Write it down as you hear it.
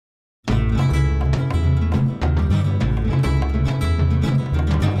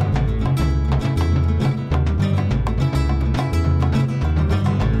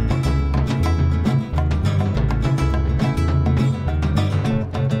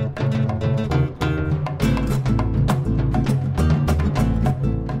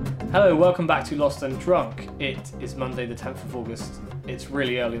Hello, welcome back to Lost and Drunk. It is Monday the 10th of August. It's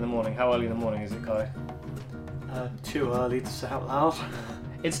really early in the morning. How early in the morning is it, Kai? Too early to say out loud.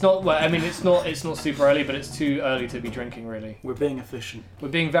 It's not, well, I mean, it's not super early, but it's too early to be drinking, really. We're being efficient. We're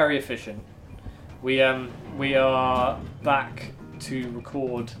being very efficient. We are back to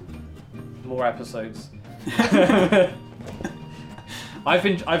record more episodes.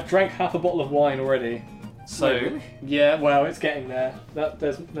 I've drank half a bottle of wine already. So, wait, really? Yeah, well, it's getting there.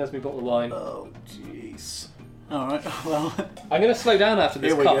 There's my bottle of wine. Oh, jeez. Alright, well... I'm going to slow down after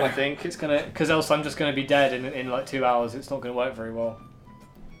this Here we cup, go. I think. It's gonna, because else I'm just going to be dead in like 2 hours. It's not going to work very well.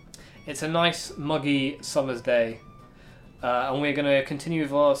 It's a nice, muggy summer's day. And we're going to continue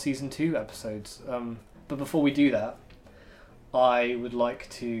with our Season 2 episodes. But before we do that, I would like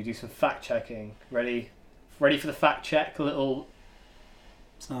to do some fact-checking. Ready for the fact-check? A little...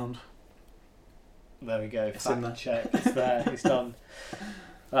 Sound. There we go. It's in there. Fact check. It's there. It's done.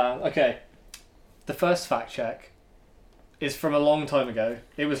 Okay. The first fact check is from a long time ago.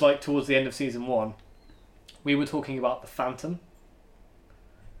 It was like towards the end of season 1. We were talking about the Phantom.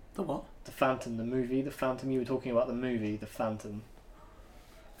 The what? The Phantom, the movie. The Phantom. You were talking about the movie, The Phantom.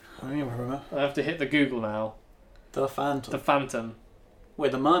 I don't even remember. I have to hit the Google now. The Phantom. The Phantom.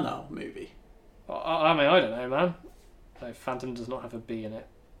 Wait, the Murnau movie. I mean, I don't know, man. No, Phantom does not have a B in it.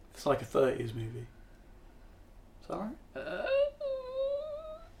 It's like a 30s movie. Is that right?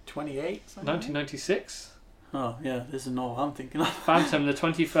 28? 1996. Oh, yeah, this is not what I'm thinking of. Phantom, the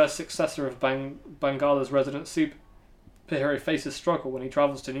 21st successor of Bengala's resident superhero, faces struggle when he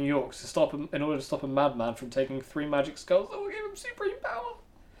travels to New York in order to stop a madman from taking 3 magic skulls that will give him supreme power.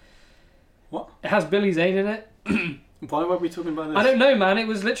 What? It has Billy Zane in it. Why were we talking about this? I don't know, man. It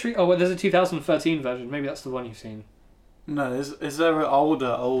was literally... Oh, well, there's a 2013 version. Maybe that's the one you've seen. No, is there an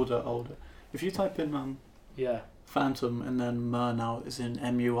older? If you type in Yeah. Phantom and then Murnau is in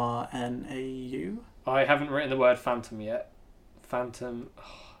Murnau. I haven't written the word Phantom yet. Phantom...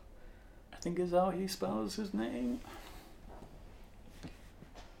 I think is how he spells his name.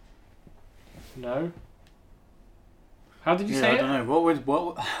 No? How did you say I it? don't know. What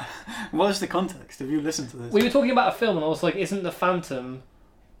was the context? Have you listened to this? We were talking about a film and I was like, isn't the Phantom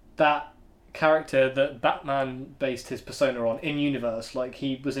that character that Batman based his persona on in universe? Like,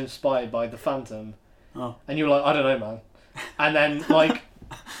 he was inspired by the Phantom. Oh. And you were like, I don't know, man. And then, like,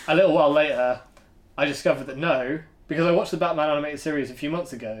 a little while later, I discovered that no, because I watched the Batman animated series a few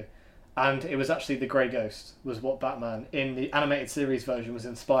months ago, and it was actually the Grey Ghost was what Batman in the animated series version was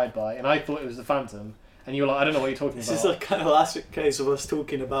inspired by, and I thought it was the Phantom. And you were like, I don't know what you're talking about. This is a kind of classic case of us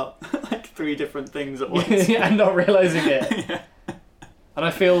talking about like 3 different things at once. Yeah, and not realising it. Yeah. And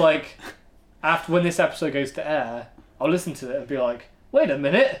I feel like when this episode goes to air, I'll listen to it and be like, wait a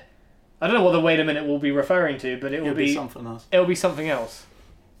minute. I don't know what the wait a minute will be referring to, but it'll be something else. It'll be something else.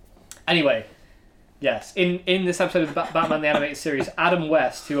 Anyway, yes, in this episode of Batman the Animated Series, Adam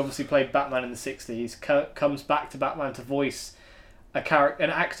West, who obviously played Batman in the 60s, comes back to Batman to voice an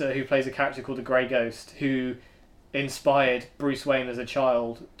actor who plays a character called the Grey Ghost, who inspired Bruce Wayne as a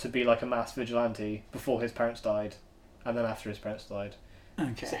child to be like a mass vigilante before his parents died, and then after his parents died.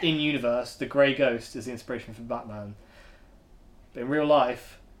 Okay. So in universe, the Grey Ghost is the inspiration for Batman. But in real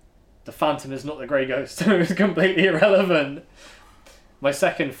life, the Phantom is not the Grey Ghost, so it's completely irrelevant. My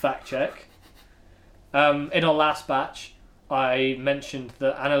second fact check. In our last batch, I mentioned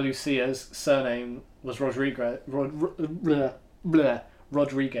that Ana Lucia's surname was Rodriguez,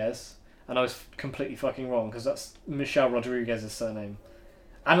 and I was completely fucking wrong, because that's Michelle Rodriguez's surname.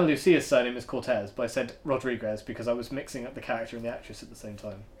 Ana Lucia's surname is Cortez, but I said Rodriguez because I was mixing up the character and the actress at the same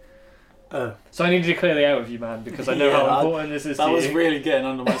time. Oh. So I needed to clear the air with you, man, because I know how important this is to you. That was really getting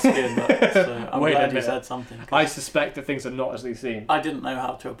under my skin, so I'm Wait a glad you minute. said something. I suspect that things are not as they seem. I didn't know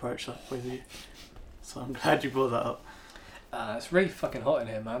how to approach that with you, so I'm glad you brought that up. It's really fucking hot in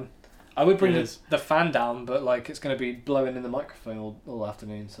here, man. I would bring the fan down, but like it's going to be blowing in the microphone all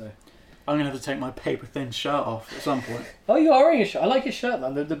afternoon, so... I'm going to have to take my paper-thin shirt off at some point. Oh, you are wearing a shirt. I like your shirt,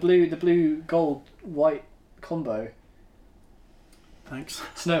 man. The blue, gold, white combo. Thanks.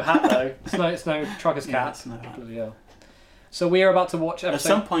 It's no hat, though. It's no trucker's Yeah, cap. it's no hat. Bloody hell. So we are about to watch episode... At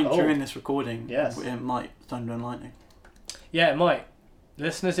some point during this recording, yes, it might thunder and lightning. Yeah, it might.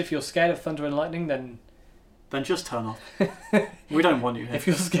 Listeners, if you're scared of thunder and lightning, then just turn off. We don't want you here. If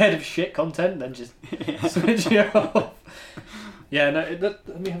you're scared of shit content, then just switch it off. Yeah, no,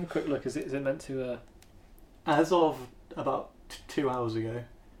 let me have a quick look. Is it meant to... As of about 2 hours ago,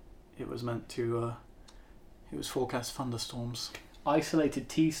 it was meant to... it was forecast thunderstorms. Isolated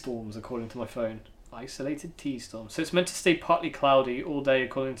T-storms, according to my phone. Isolated T-storms. So it's meant to stay partly cloudy all day,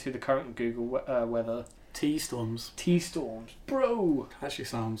 according to the current Google weather. T-storms. T-storms. Bro! Actually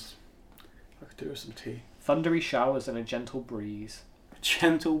sounds I could do with some tea. Thundery showers and a gentle breeze.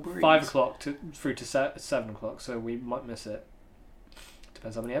 Gentle breeze. 5 o'clock through to 7 o'clock, so we might miss it.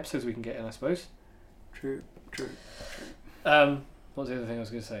 Depends how many episodes we can get in, I suppose. True. What was the other thing I was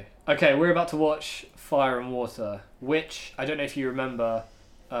going to say? Okay, we're about to watch Fire and Water, which, I don't know if you remember,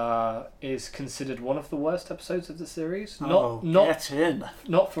 is considered one of the worst episodes of the series. Not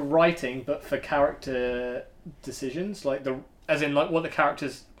for writing, but for character decisions. What the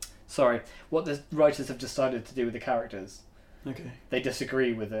writers have decided to do with the characters. Okay. They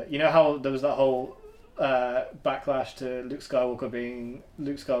disagree with it. You know how there was that whole backlash to Luke Skywalker being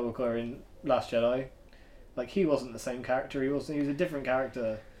Luke Skywalker in Last Jedi? Like, he wasn't the same character. He was a different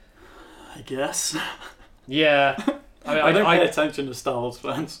character. I guess. Yeah. I mean, I don't pay attention to Star Wars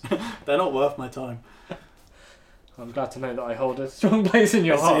fans. They're not worth my time. I'm glad to know that I hold a strong place in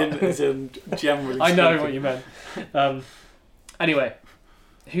your heart. As in generally I know speaking. what you meant. Anyway,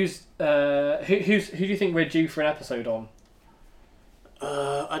 who do you think we're due for an episode on?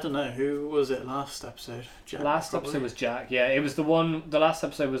 I don't know. Who was it last episode? Jack, last probably? episode was Jack. Yeah, it was the one. The last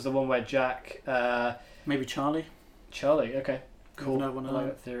episode was the one where Jack. Maybe Charlie. Charlie. Okay. Cool. No one I like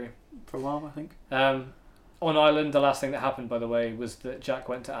that theory. For a while, I think. On Island, the last thing that happened, by the way, was that Jack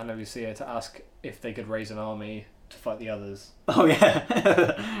went to Ana Lucia to ask if they could raise an army to fight the others. Oh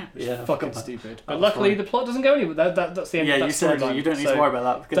yeah. Yeah. Fucking stupid. But luckily, the plot doesn't go anywhere. That's the end. Yeah, of that you said storyline, you don't need so to worry about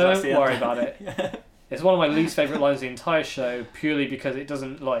that. Because that's the don't end. worry about it. It's one of my least favourite lines of the entire show, purely because it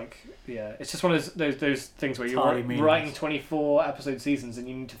doesn't it's just one of those things where you're writing 24 episode seasons and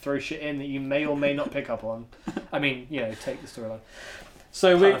you need to throw shit in that you may or may not pick up on. I mean, take the storyline.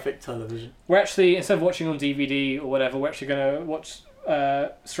 So perfect television. We're actually, instead of watching on DVD or whatever, we're actually going to watch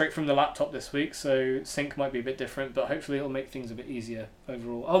straight from the laptop this week, so sync might be a bit different, but hopefully it'll make things a bit easier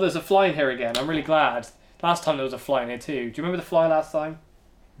overall. Oh, there's a fly in here again. I'm really glad. Last time there was a fly in here too. Do you remember the fly last time?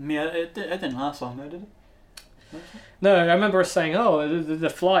 Yeah, it didn't last long though, did it? No, I remember us saying, "Oh, the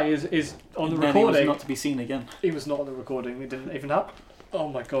fly is on the then recording." He was not to be seen again. He was not on the recording. It didn't even happen. Oh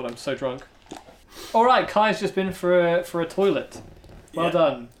my god, I'm so drunk. All right, Kai's just been for a toilet. Well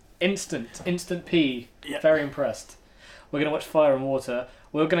done. Instant pee. Yeah. Very impressed. We're gonna watch Fire and Water.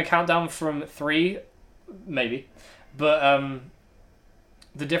 We're gonna count down from 3, maybe, but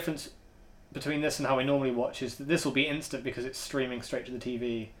the difference between this and how we normally watch is that this will be instant because it's streaming straight to the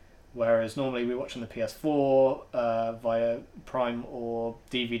TV, whereas normally we watch on the PS4 via Prime or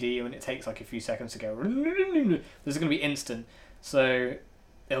DVD, and it takes like a few seconds to go. This is going to be instant, so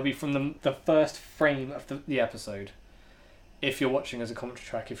it'll be from the first frame of the episode. If you're watching as a commentary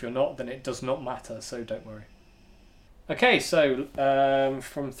track, if you're not, then it does not matter, so don't worry. Okay, so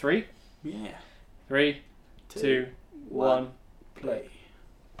from 3? Yeah. 3, 2, 1, play.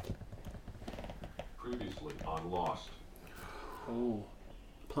 Previously on Lost. Ooh.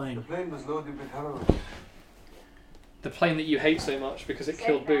 The Plane. plane was loaded with heroin. The plane that you hate so much because it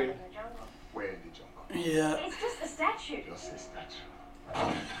killed Boone. Where in the jungle? Yeah. It's just a statue. Just a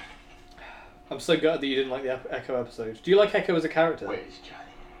statue. I'm so gutted that you didn't like the Echo episode. Do you like Echo as a character? Where is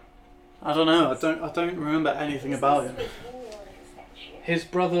Johnny? I don't know. I don't remember anything about him. His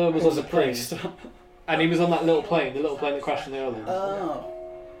brother was on the plane, and he was on that little plane, the little plane that crashed on the island. Oh.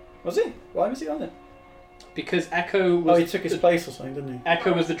 Was he? Why was he on it? Because Echo was. Oh, he took his place or something, didn't he?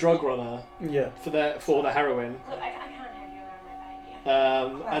 Echo was the drug runner Yeah. for the heroin. Look, I can't have you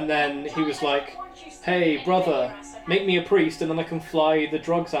around my baby. And then he was like, "Hey, brother, make me a priest, and then I can fly the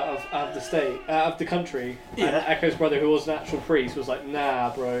drugs out of the state, out of the country." Yeah. And Echo's brother, who was an actual priest, was like,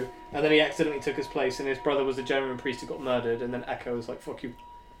 "Nah, bro." And then he accidentally took his place, and his brother was a genuine priest who got murdered. And then Echo was like, "Fuck you."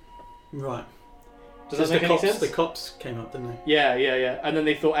 Right. Does that make any sense? The cops came up, didn't they? Yeah. And then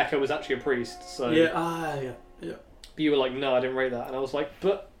they thought Echo was actually a priest. So Yeah. Yeah. But you were like, "No, I didn't rate that," and I was like,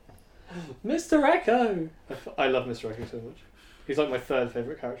 "But Mr. Echo." I love Mr. Echo so much. He's like my third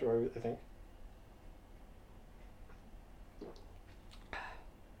favourite character, I think.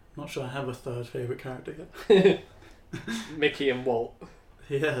 Not sure I have a third favourite character yet. Mickey and Walt.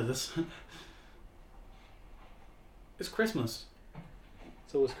 Yeah, this. It's Christmas.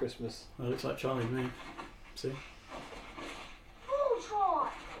 It's always Christmas. Well, it looks like Charlie to me. See? Voltron!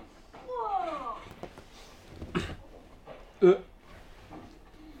 Whoa! Uh,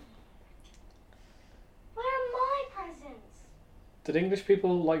 Where are my presents? Did English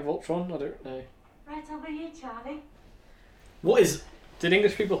people like Voltron? I don't know. Right over here, Charlie. What is? Did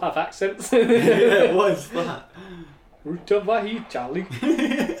English people have accents? Yeah, what is that? Root over here, Charlie.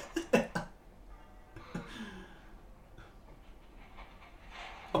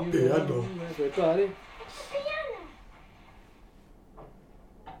 A piano. Everybody. Piano!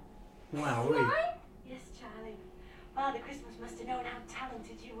 Wow, Mine? Yes, Charlie. Father Christmas must have known how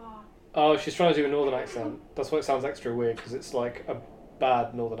talented you are. Oh, she's trying to do a northern accent. That's why it sounds extra weird, because it's like a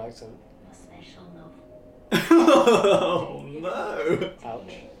bad northern accent. A special love. Oh no!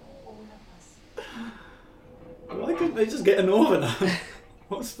 Ouch. All of us. Why couldn't they just get a northerner?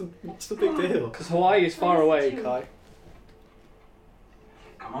 What's the big deal? Because Hawaii is far away, Kai.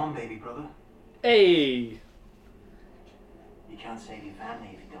 Come on, baby brother. Hey! You can't save your family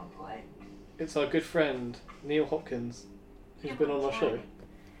if you don't play. It's our good friend, Neil Hopkins, who's been on our show.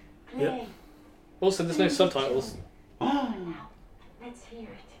 Play. Yep. Also, there's no subtitles. Now, let's hear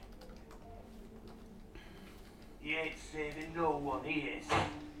it. You ain't saving no one, he is.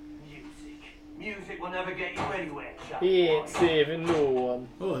 Music. Music will never get you anywhere, child. He ain't saving no one.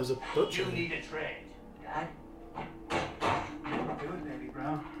 Oh, there's a butcher. You need a trade. Dad? Do it, baby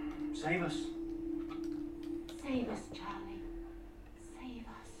brown. Save us. Save us, Charlie. Save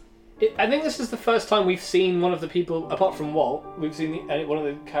us. I think this is the first time we've seen one of the people, apart from Walt, we've seen one of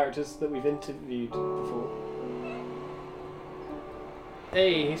the characters that we've interviewed before.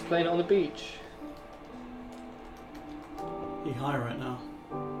 Hey, he's playing it on the beach. He's high right now.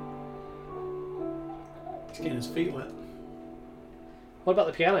 He's getting his feet wet. What about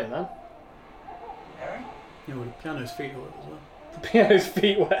the piano, man? Aaron? Yeah, well, the piano's feet are wet as well. The piano's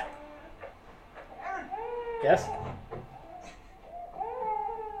feet wet. Aaron! Yes?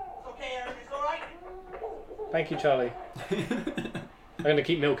 It's okay, Aaron, it's alright. Thank you, Charlie. I'm going to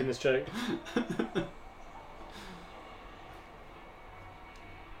keep milking this joke.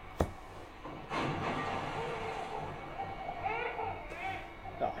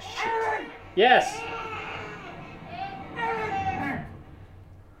 Oh, shit. Yes!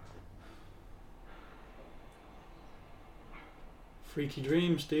 Freaky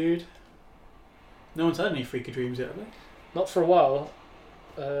dreams, dude. No one's had any freaky dreams yet, have they? Not for a while.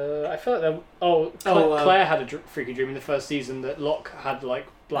 I feel like there. Claire had a freaky dream in the first season that Locke had like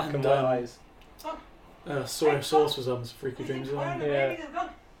black and white eyes. Soy sauce was on some freaky dreams as well. Yeah. They're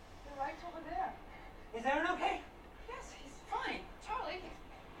right over there. Is Aaron okay? Yes, he's fine. Charlie.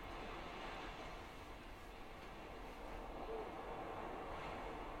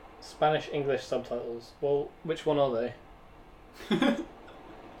 Spanish English subtitles. Well, which one are they?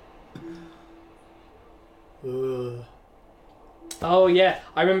 Ugh. Oh yeah,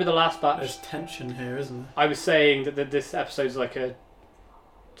 I remember the last batch. There's tension here, isn't there? I was saying that this episode's like a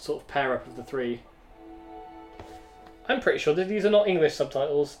sort of pair up of the three. I'm pretty sure that these are not English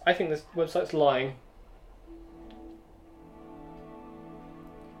subtitles. I think this website's lying.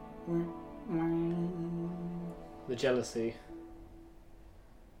 The jealousy.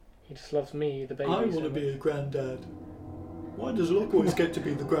 He just loves me, the baby. I want to be a granddad. Why does Locke always get to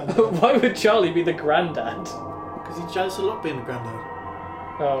be the granddad? Why would Charlie be the granddad? Because he's jealous of Locke being the granddad.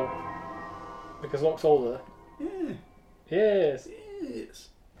 Oh. Because Locke's older. Yeah. Yes. Yes.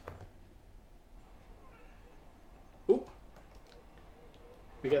 Oh.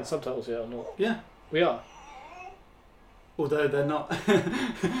 We getting subtitles yet or not? Yeah. We are. Although they're not.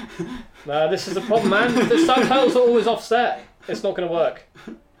 Nah, this is the problem, man. The subtitles are always offset. It's not going to work.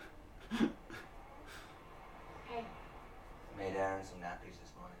 Hey, Made Aaron some nappies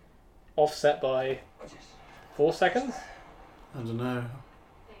this morning. Offset by Just 4 seconds? I don't know.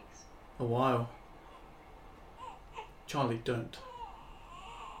 thanks. A while. Charlie, don't.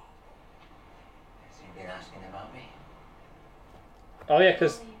 has he been asking about me? Oh yeah,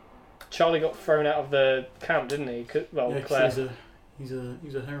 because Charlie got thrown out of the camp, didn't he? Well, Yeah, 'cause Claire. he's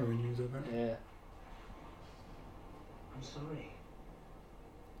a heroin user, apparently. Yeah. I'm sorry.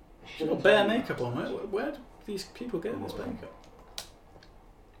 She's got bare makeup on. Where do these people get this makeup?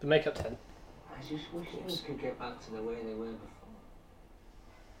 The makeup tent. I just wish things could get back to the way they were before.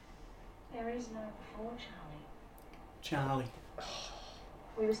 There is no before, Charlie. Charlie.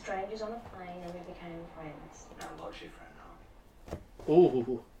 We were strangers on a plane and we became friends. Now Locke's your friend now.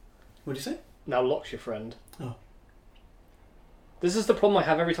 Ooh. What'd you say? Now Locke's your friend. Oh. This is the problem I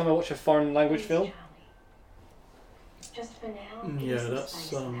have every time I watch a foreign language Please, film. Charlie. Just for now. Mm, give yeah, us some that's,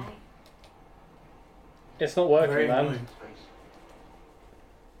 space, okay? It's not working, Very man. annoying. Space.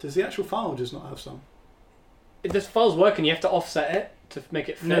 Does the actual file just not have some? This file's working, you have to offset it to make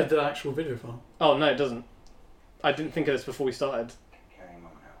it fit. No, the actual video file. Oh, no, it doesn't. I didn't think of this before we started. Carry him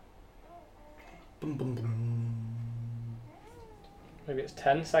on now. Boom, boom, boom. Maybe it's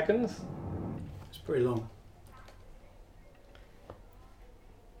 10 seconds? It's pretty long.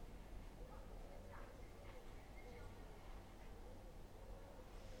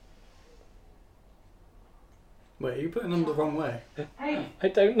 Wait, are you putting them the wrong way? Hey, I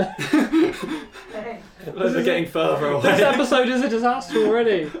don't know. hey. They're getting further away. This episode is a disaster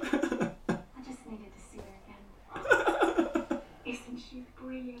already. I just needed to see her again. Isn't she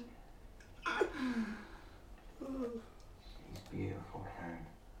brilliant? She's beautiful, Karen.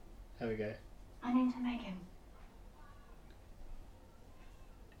 There we go. I need to make him.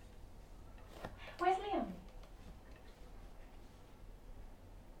 Where's Liam?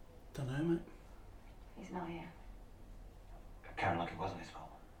 Don't know, mate. He's not here. Karen, look, it wasn't his fault.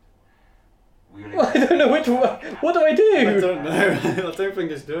 We were I don't know what do I do? I don't know. I don't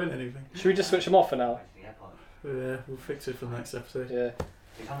think it's doing anything. Should we just switch them off for now? Where's the airport? Yeah, we'll fix it for the next episode. Yeah.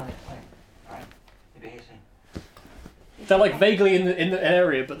 He's on the next plane. Alright? He'll be here soon. They're like vaguely in the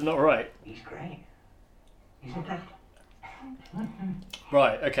area, but they're not right. He's great. He's a dad.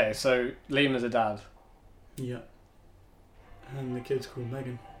 Right. Okay. So Liam is a dad. Yeah. And the kid's called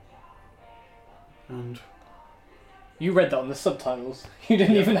Megan. And You read that on the subtitles. You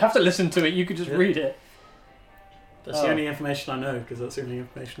didn't even have to listen to it. You could just read it. that's the only information I know, because that's the only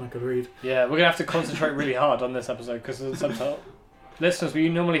information I could read. Yeah, we're gonna have to concentrate really hard on this episode because of the subtitle. Listeners, we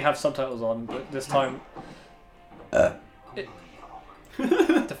normally have subtitles on, but this time the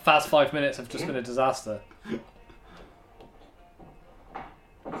past 5 minutes have just been a disaster.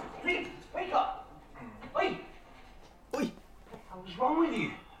 Please, wake up! Oi! Oi! What's wrong with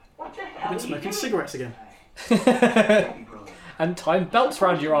you? What the hell? I've been smoking cigarettes again. And tying belts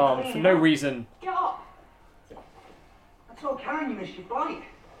around your arm for no reason. Get up! I told Karen you missed your flight.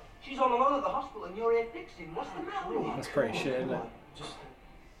 She's all alone at the hospital and you're here fixing. What's the matter with you? That's pretty shit, isn't it? Just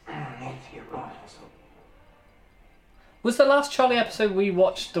need to get right. Was the last Charlie episode we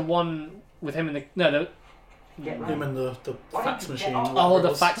watched the one with him in the Him and the fax machine. oh,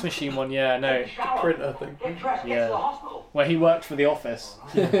 the fax machine one? Yeah, no, printer thing. Get dressed, get Yeah. to the hospital. where he worked for the office.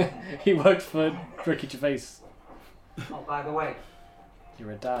 He worked for Ricky Gervais. Oh, by the way,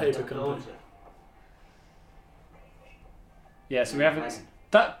 You're a dad. Paper company. Yeah, so we haven't.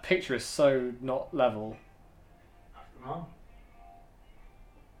 That picture is so not level. Mom?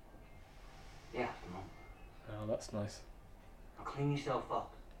 Yeah, Mom. Oh, that's nice. Now clean yourself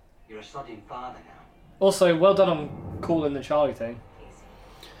up. You're a sodding father now. Also, well done on calling the Charlie thing.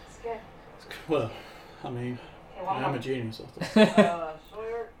 It's good. Well, I mean, Okay, I am a genius, I think.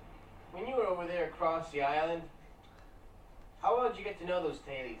 Sawyer, when you were over there across the island, how well did you get to know those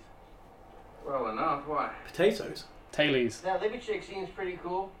tailies? Well enough, why? Potatoes? Tailies. That Libby chick seems pretty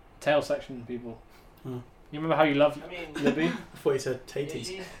cool. Tail section people. Hmm. You remember how you loved I mean, Libby? I thought you said is taties.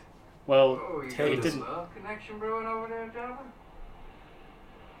 she? Well, Oh, you Tails. got a didn't. love connection brewing over there, Java?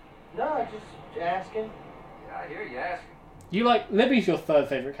 No, just asking. Yeah, I hear you asking. you like Libby's your third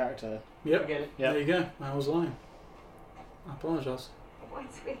favourite character. Yep. Forget it. Yep. There you go. I was lying. I apologise.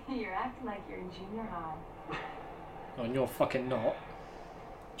 What's with you? You're acting like you're in junior high. Oh, and you're fucking not.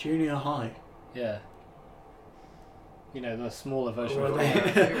 Junior high. Yeah. You know, the smaller version Or of are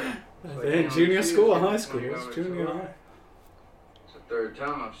it. they in junior school or high school? It's junior high. It's the third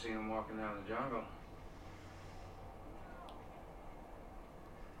time I've seen him walking down the jungle.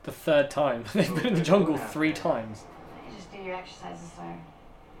 The third time. They've been in the jungle 3 times. You just do your exercises, sir.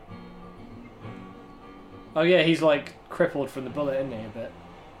 Oh yeah, he's like crippled from the bullet, isn't he, a bit?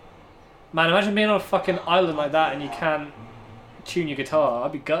 Man, imagine being on a fucking island like that and you can't tune your guitar.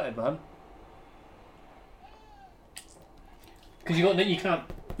 I'd be gutted, man. Because you can't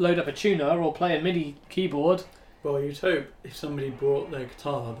load up a tuner or play a MIDI keyboard. Well, you'd hope if somebody brought their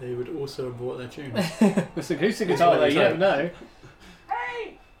guitar, they would also have brought their tune. With acoustic guitar though, you never know.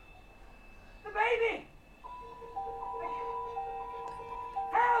 Hey! The baby!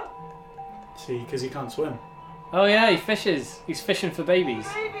 Help! See, because he can't swim. Oh yeah, he fishes. He's fishing for babies.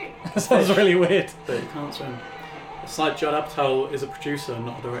 Baby! That sounds really weird. But he can't swim. It's like Judd Apatow is a producer,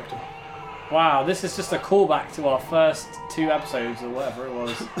 not a director. Wow, this is just a callback to our first 2 episodes or whatever it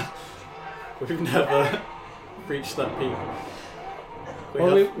was. We've never reached that peak.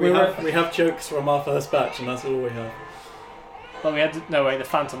 Well, We have jokes from our first batch, and that's all we have. Well, we had to, no wait, the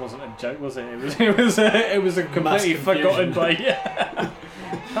Phantom wasn't a joke, was it? It was a completely Mass forgotten confusion. by yeah.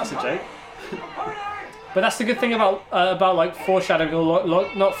 That's a joke. But that's the good thing about like foreshadowing or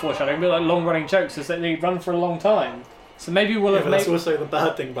not foreshadowing, but like long running jokes is that they run for a long time. So maybe we'll Yeah, have but that's made. also the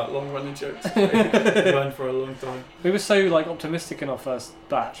bad thing about long-running jokes. They run for a long time. We were so like optimistic in our first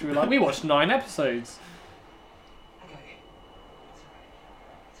batch. We were like, we watched 9 episodes.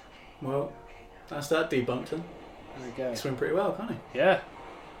 Well, that's that debunked him. There we go. He swim pretty well, can't he? Yeah.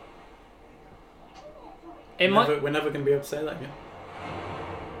 It might. We're never going to be able to say that again.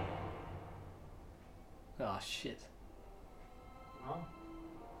 Oh shit. Mom?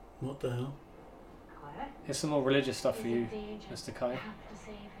 What the hell? Claire? Here's some more religious stuff for He's you, in danger. Mr. Kai. You have to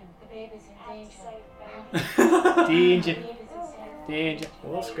save him. The baby's in danger. Danger. The baby's in danger. Danger.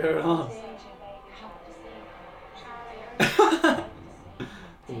 What's going on? Danger, baby. You have to save him.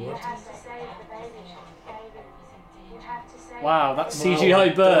 What? You have to save the baby. Wow, that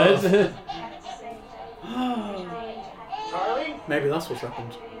CGI bird. Charlie? Maybe that's what's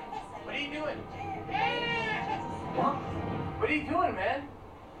happened. What are you doing? What are you doing, man?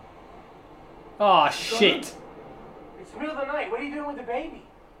 Oh shit. It's the middle of the night. What are you doing with the baby?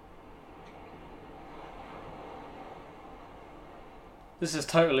 This is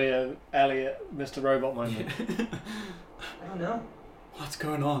totally a Elliot, Mr. Robot moment. I don't know. What's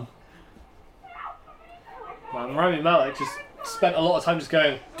going on? Man, Rami Malek just spent a lot of time just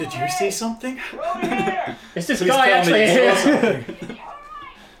going, Did you see something? Over here! is this Please guy tell me actually you saw here? something.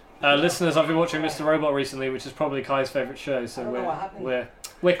 Listeners, I've been watching Mr. Robot recently, which is probably Kai's favourite show, so know what happened.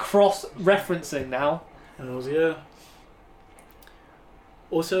 we're cross-referencing now. Hells yeah.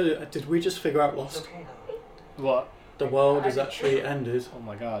 Also, did we just figure out Lost? What? The world has actually ended, Oh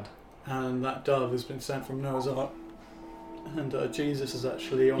my god. and that dove has been sent from Noah's Ark, and Jesus is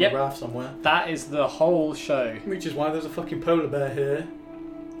actually on Yep. a raft somewhere. That is the whole show. Which is why there's a fucking polar bear here,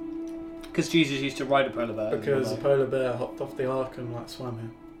 Because Jesus used to ride a polar bear. because the didn't polar bear hopped off the ark and like swam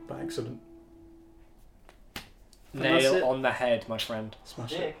here by accident. he? And that's it. Nail on the head, my friend.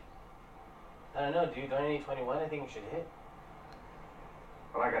 Smash it. Dick. I don't know, dude. Don't you need 21? I think we should hit.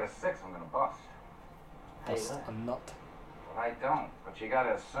 Well, I got a 6, I'm gonna bust. How you That's know? a nut. Well, I don't, but you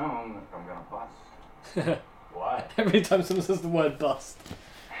gotta assume that I'm gonna bust. Why? Every time someone says the word bust.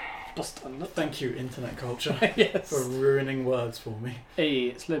 Bust a nut. Thank you, internet culture, Yes. for ruining words for me. Hey,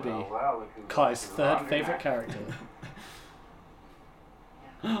 it's Libby. Well, look who's Kai's who's third on favourite tonight. character.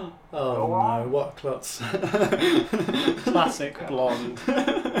 Oh Go on. no, what a klutz. Classic blonde.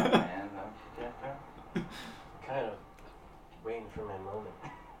 Man, don't you, Jethro? Kind of waiting for my moment.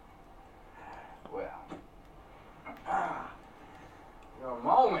 Well, your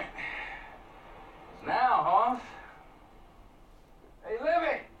moment is now, Hoss. Hey,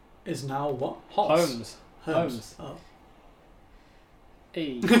 Libby! Is now what? Hoss. Holmes. Oh.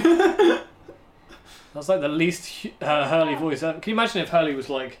 Hey. That's like the least Hurley voice ever. Can you imagine if Hurley was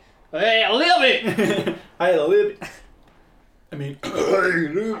like, hey, I love it! Hey, Libby. I mean, hey,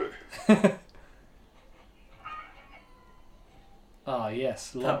 Libby. Ah,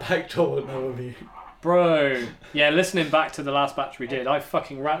 yes. That backdoor overview. Bro. Yeah, listening back to the last batch we did, I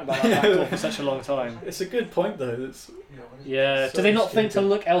fucking ranted about that backdoor for such a long time. It's a good point though. It's Yeah. So Do they not think to stupid.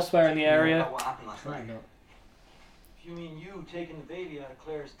 look elsewhere in the area? What happened last Probably night? not. You mean you taking the baby out of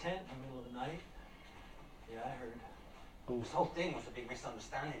Claire's tent in the middle of the night? Yeah, I heard. This whole thing was a big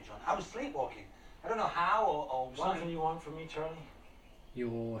misunderstanding, John. I was sleepwalking. I don't know how or why. Something you want from me, Charlie?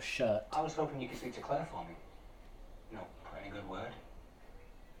 Your shirt. I was hoping you could speak to Claire for me. No, put any good word.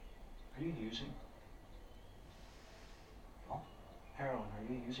 Are you using? What? Heroin,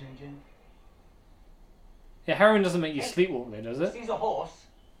 are you using again? Yeah, heroin doesn't make you sleepwalk though, does it? He's a horse.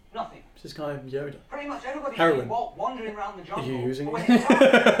 Nothing. it's this guy Yoda. Pretty much everybody Heroin. wandering around the jungle. Are you using But it? when it's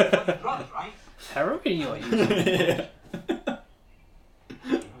drugs, drugs, right? Heroin you're using? Yeah.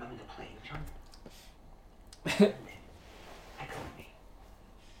 You remember the plane, John?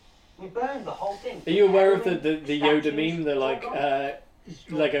 We burned the whole thing. Are you aware of the Yoda meme? The like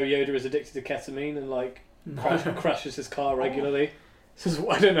Lego Yoda is addicted to ketamine and like crashes his car regularly. This is,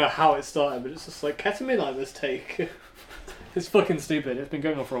 I don't know how it started, but it's just like ketamine I must take. It's fucking stupid. It's been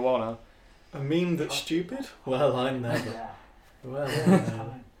going on for a while now. A meme that's stupid? Well, I never. Yeah. Well, I It's never.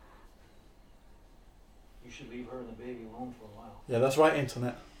 time. You should leave her and the baby alone for a while. Yeah, that's right,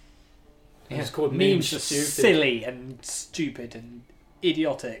 internet. It's called memes memes are stupid. silly and stupid and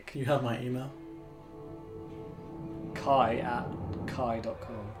idiotic. You have my email.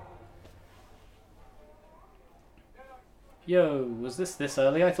 Kai@kai.com. Yo, was this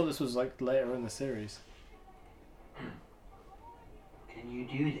early? I thought this was like later in the series. Can you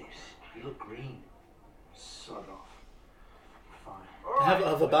do this? You look green. Sod off. Fine. They have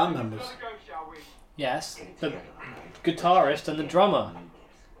other band members. Yes, Get it the together, okay? guitarist and the drummer.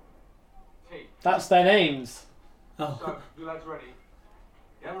 That's their names. Oh, You lads ready?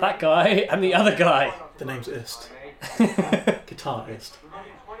 That guy and the other guy. the name's Ist. Guitarist.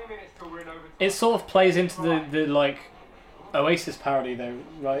 It sort of plays into the like Oasis parody though,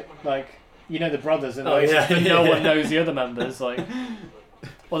 right? Like, you know the brothers in Oh, Oasis, yeah, but no yeah. one knows the other members. Like,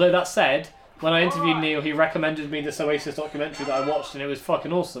 although that said, when I interviewed Neil, he recommended me this Oasis documentary that I watched, and it was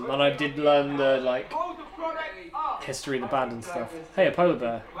fucking awesome. And I did learn the like history of the band and stuff. Hey, a polar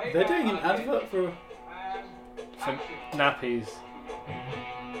bear They're doing an advert for. for nappies.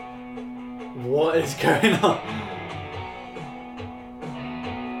 What is going on?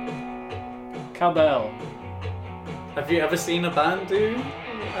 Cowbell. Have you ever seen a band do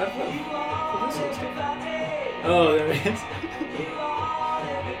advert for this sort of stuff? Oh, there it is.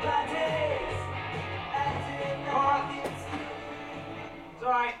 It's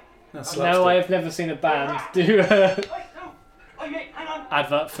alright. That's No, slapstick. I have never seen a band do a Wait, no. Oh, yeah, hang on.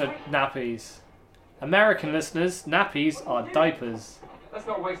 advert for nappies. American listeners, nappies are diapers. Let's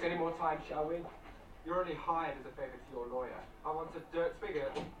not waste any more time, shall we? You're only hired as a favour to your lawyer. I want a dirt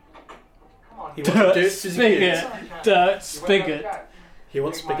spigot. Come on. He wants to do it to Spigot. Dirt You won't Spigot. have a He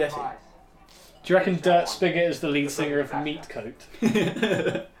wants Take my spaghetti. advice. Do you reckon Dirt Spigot is the lead singer of Meat Coat?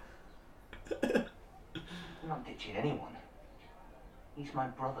 I'm not ditching anyone. He's my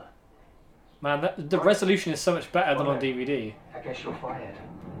brother. Man, the resolution is so much better than on DVD. I guess you're fired.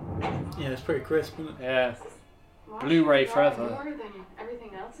 Yeah, it's pretty crisp, isn't it? Yeah. Blu-ray forever. More than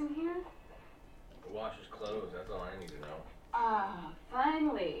everything else in here? Wash his clothes, that's all I need to know. Ah,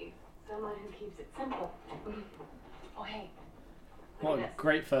 finally. Someone who keeps it simple. Oh, hey. Look What at a this.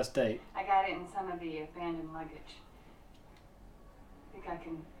 great first date. I got it in some of the abandoned luggage. Think I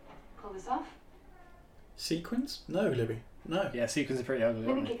can pull this off? Sequins? No, Libby. No. Yeah, sequins are pretty ugly,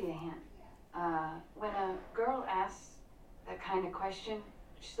 Let me aren't they? give you a hint. When a girl asks that kind of question,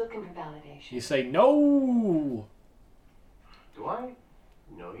 she's looking for validation. You say no. Do I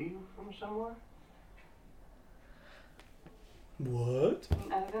know you from somewhere? What?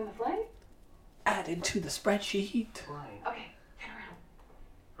 Other than the flight? Add into the spreadsheet. Why? Okay, turn around.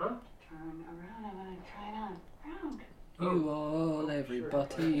 Huh? Turn around. I want to try it on. Round. You all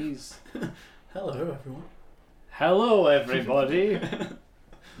everybody's. Hello, everyone. Hello, everybody.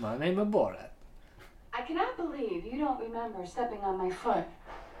 My name is Borat. I cannot believe you don't remember stepping on my foot.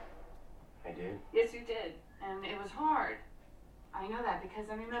 I did. Yes, you did. And it was hard. I know that because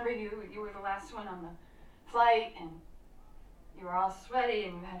I remember you were the last one on the flight and you were all sweaty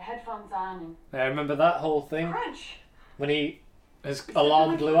and you had headphones on I remember that whole and thing crunch. when his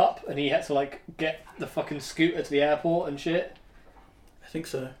alarm blew up and he had to like get the fucking scooter to the airport and shit. I think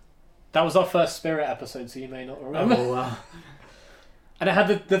so. That was our first Spirit episode, so you may not remember. Oh, wow. And it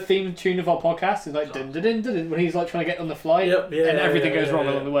had the theme tune of our podcast. It's like dun dun dun dun dun, when he's like trying to get on the flight, Yep, yeah. and everything goes wrong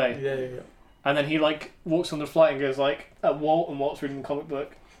yeah. along the way. Yeah, yeah, yeah. And then he like walks on the flight and goes like at Walt, and Walt's reading the comic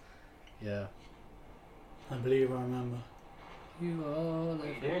book. Yeah. I believe I remember. You all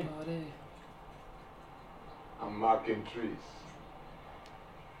you doing? everybody. I'm marking trees.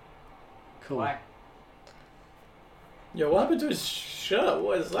 Cool. Why? Yo, what happened to his shirt?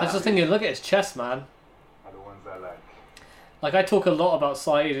 What is that? I was just thinking, look at his chest, man. Are the ones I like. Like I talk a lot about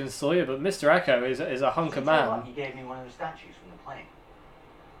Saeed and Sawyer, but Mr. Echo is a hunk of Tell you what, man. He gave me one of the statues from the plane.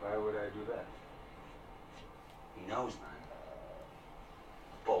 Why would I do that? He knows, man.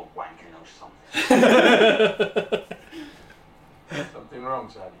 Bald wanker knows something. Something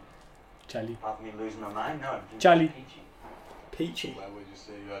wrong, Charlie. Charlie. Apart from me losing my mind, no, everything's Charlie. peachy. Peachy. Why would you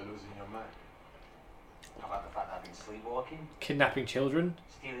say you are losing your mind? How about the fact that I've been sleepwalking? Kidnapping children.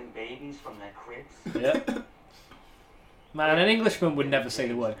 Stealing babies from their cribs? Yep. Man, an Englishman would never say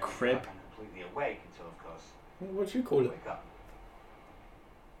the word crib. I'm completely awake until, of course, What do you call I it? wake up.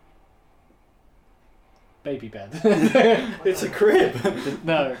 Baby bed. It's a crib.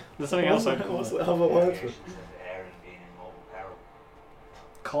 No, there's something else I call What's it. the other word for it? Allegations of Aaron being in mortal peril.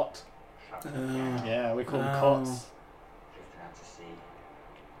 Cot. Trapped in the Oh. Yeah, we call them Oh. cots. drifting out to sea.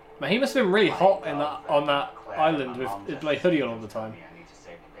 Man, he must have been really hot in that on that island with like hoodie on all the time. I need to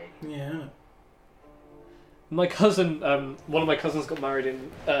save the baby. Yeah. My cousin, one of my cousins got married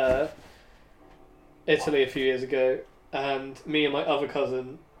in Italy a few years ago, and me and my other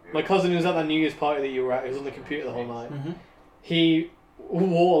cousin, my cousin who was at that New Year's party that you were at, who was on the computer the whole night, Mm-hmm. he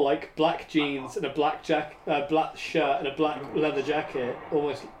wore like black jeans and a black black shirt and a black leather jacket,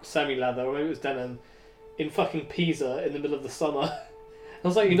 almost semi-leather, or maybe it was denim, in fucking Pisa in the middle of the summer. I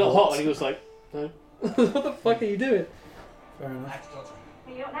was like, "You're not hot," and he was like, "No." What the fuck are you doing? Fair I enough. have to talk to her.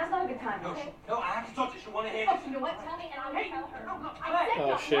 Now's not a good time, No, okay? no, I have to talk to her. She want to hear Oh, this. you know what? Tell me and I will tell her. No, I said Oh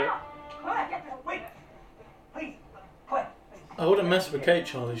no, shit! now. Wait, please, quiet. I wouldn't mess with Kate,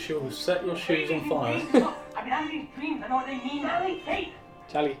 Charlie. She'll set your shoes on fire. I've been having these dreams. I know what they mean. Hey,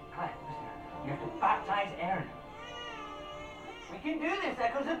 Charlie. quiet. Listen, you have to baptize Aaron. We can do this.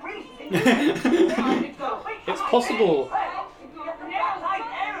 That goes a priest. It's possible. You have to baptize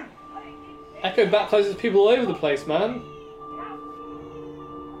Aaron. Echo baptizes people all over the place, man.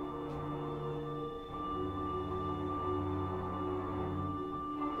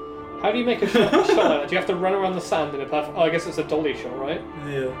 How do you make a shot like that? Do you have to run around the sand in a perfect... Oh, I guess it's a dolly shot, right?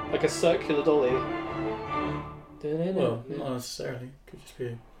 Yeah. Like a circular dolly. Well, not necessarily. Could just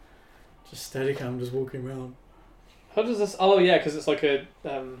be just Steadicam just walking around. How does this... Oh, yeah, because it's like a...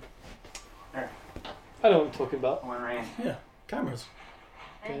 There. I know what I'm talking about. One rain. Yeah. Cameras.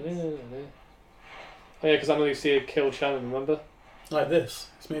 Oh, yeah, because I know you see a killed Shannon, remember? Like this.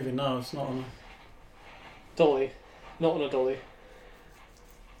 It's moving now. It's not on. Dolly. Not on a dolly.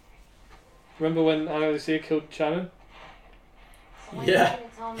 Remember when Anna Lucia killed Shannon? Yeah.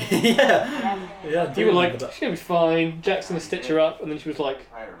 Yeah. You were like, she's gonna be fine. Jack's gonna stitch her up, and then she was like,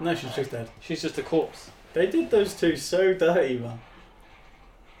 No, she's just dead. she's just a corpse. They did those two so dirty, man.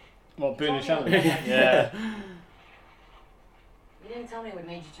 What, Boone and Shannon? Yeah. You didn't tell me what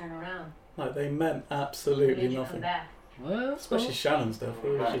made you turn around. Like, they meant What absolutely made you come nothing. back? Well, Especially Shannon's death.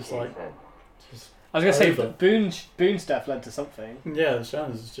 It was just like... Just, I was gonna say, over. but Boone's death led to something. yeah,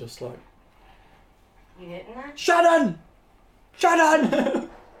 Shannon's is just like... You hitting that? Shannon! Shannon!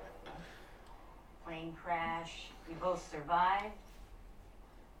 Plane crash. We both survived.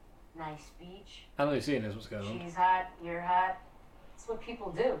 Nice beach. Anna Lucia knows what's going on. She's hot. You're hot. It's what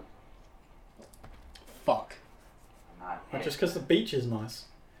people do. Fuck. Like, just because the beach is nice.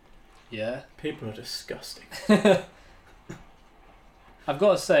 Yeah. People are disgusting. I've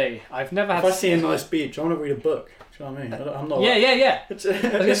got to say, I've never had. If I see a nice beach, I want to read a book. Do you know what I mean? I'm not. Yeah. It's, I was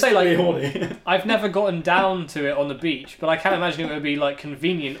gonna say, like, horny. I've never gotten down to it on the beach, but I can't imagine it would be like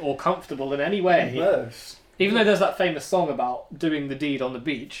convenient or comfortable in any way. No. Even though there's that famous song about doing the deed on the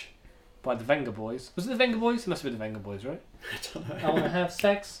beach by the Venga Boys. Was it the Venga Boys? It must have been the Venga Boys, right? I don't know. I want to have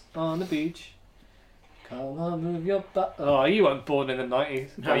sex on the beach. Come on, move your butt. Oh, you weren't born in the 90s.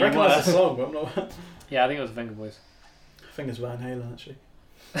 I you recognise the were. song, but I'm not. Yeah, I think it was the Venga Boys. I think it's Van Halen actually.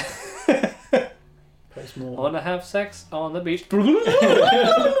 Post I more. want to have sex on the beach.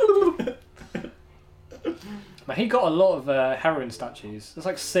 Man, he got a lot of heroin statues. There's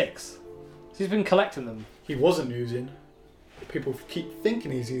like 6. So he's been collecting them. He wasn't using. People keep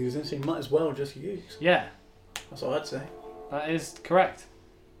thinking he's using, so he might as well just use. Yeah, That's what I'd say. that is correct.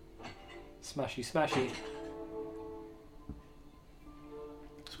 Smashy, smashy.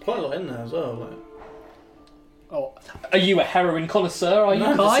 There's quite a lot in there as well. Like, Oh, are you a heroin connoisseur? Are you,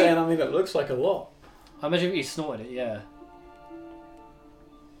 no, I'm just Kai? saying, I mean, it looks like a lot. I imagine if he snorted it, yeah.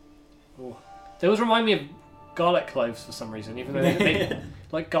 Oh. They always remind me of garlic cloves for some reason, even though they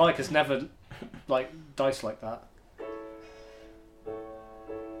like garlic is never like diced like that.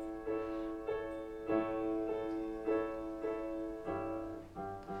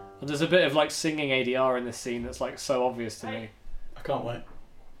 And there's a bit of like singing ADR in this scene that's like so obvious to me. I can't wait.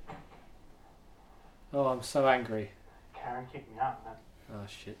 Oh, I'm so angry. Karen kicked me out, man. Oh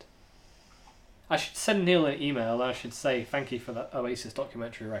shit. I should send Neil an email and I should say thank you for that Oasis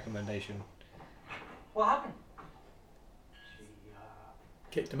documentary recommendation. What happened?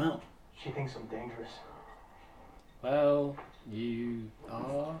 Kicked him out. She thinks I'm dangerous. Well, you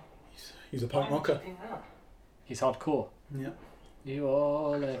are. He's a punk rocker. He's hardcore. Yeah. You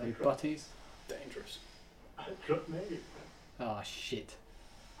all everybody's. Dangerous. I got me. Oh shit.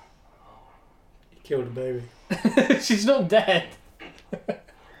 He killed a baby. She's not dead.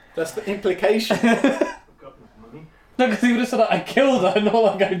 That's the implication. Got money. No, because he would have said I killed her, not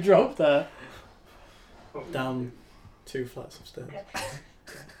like I dropped her. Down 2 flights of stairs.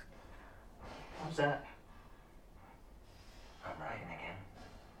 How's that? I'm writing again.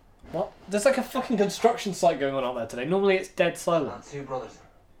 What? There's like a fucking construction site going on out there today. Normally it's dead silent. Two brothers.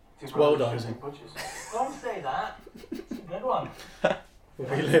 It's well dicing. Don't say that. It's a good one. We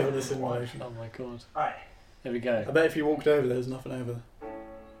live in a simulation. Oh my god. Alright. There we go. I bet if you walked over there's nothing over there.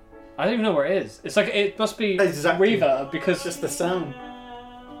 I don't even know where it is. It's like it must be Exactly. reverb because It's just the sound.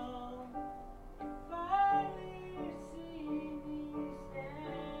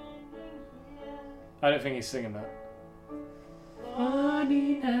 I don't think he's singing that.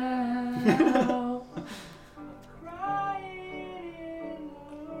 Money now.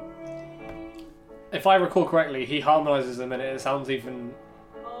 If I recall correctly, he harmonises them and it sounds even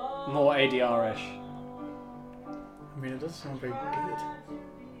more ADR-ish. I mean, it does sound very good.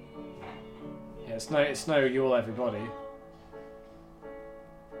 Yeah, it's no you all everybody.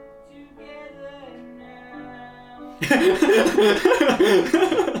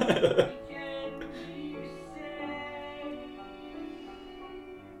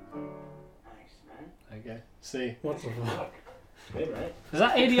 Okay, see. What the fuck? Good, right? Is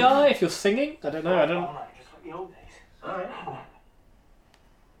that ADR if you're singing? I don't know, I don't... Alright, just like the old days. Alright.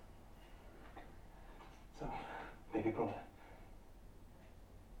 So, baby brother.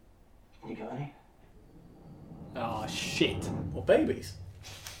 You got any? Oh, shit. Or babies?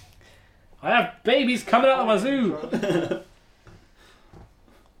 I have babies coming out of my zoo!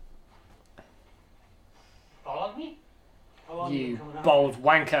 Followed me? How long You coming out? bold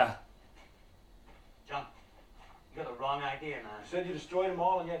wanker. John, you got the wrong idea, man. You said you destroyed them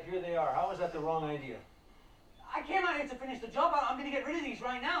all, and yet here they are. How is that the wrong idea? I came out here to finish the job. I'm going to get rid of these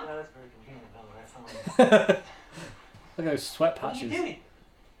right now. Yeah, that's very convenient, Bella. That's Look at those sweat What are you patches. doing?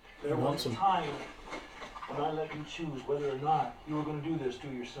 There want was a some. time when I let you choose whether or not you were going to do this to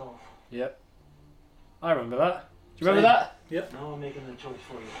yourself. Yep. I remember that. Do you remember that? Yep. Now I'm making the choice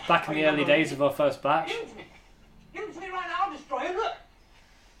for you. Back in the early days of our first batch. Give it to me right now, I'll destroy him, look!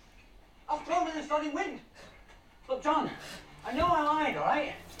 I'll throw him in the starting wind. Look, John, I know I lied,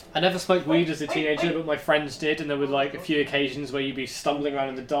 alright? I never smoked weed as a teenager, but my friends did, and there were like a few occasions where you'd be stumbling around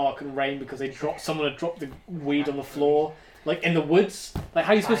in the dark and rain because someone had dropped the weed on the floor, like in the woods. Like,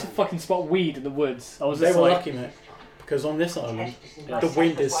 how are you supposed to fucking spot weed in the woods? I was They just were like, lucky, mate, because on this island, the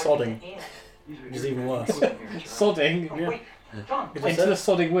wind is sodding, which is even worse. sodding Yeah. into the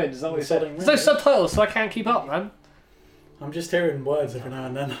sodding wind. Is that what you said? Sodding There's no wind, subtitles, so I can't keep up, man. I'm just hearing words every now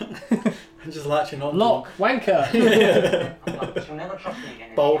and then. I'm just latching on. Lock, wanker. Yeah. You'll never trust me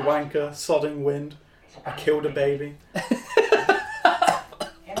again. Bold wanker, sodding wind. I killed a baby.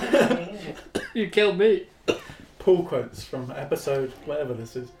 You killed me. Pull quotes from episode whatever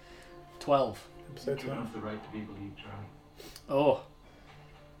this is. 12. Episode You don't 12. have the right to be believed, Charlie. Oh.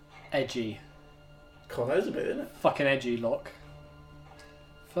 Edgy. God, that is a bit, isn't it? Fucking edgy, Lock.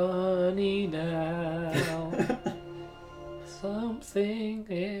 Funny now. Something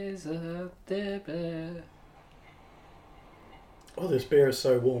is a debit. Oh, this beer is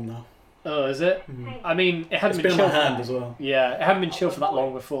so warm now. Oh, is it? Mm. I mean, it hadn't It's been been in chilled. my hand as well. Yeah, it hadn't been chilled for that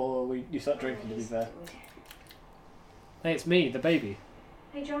long before you start drinking, to be fair. Hey, it's me, the baby.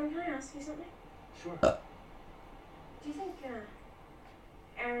 Hey John, can I ask you something? Sure. Do you think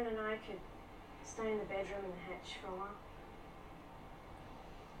Aaron and I could stay in the bedroom in the hatch for a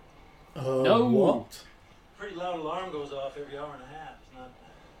while? No. What? Pretty loud alarm goes off every hour and a half. It's not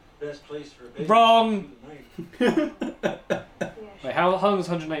the best place for a baby. Wrong. Through the night. Yeah, Wait, how long is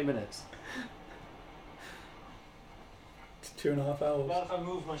 108 minutes? It's 2.5 hours. Well, if I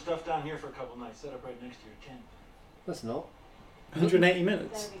move my stuff down here for a couple nights, set up right next to your tent. That's not. 180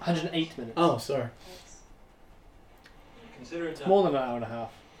 minutes? that'd be 108 minutes. Oh, sorry. Thanks. Consider it It's done. more than an hour and a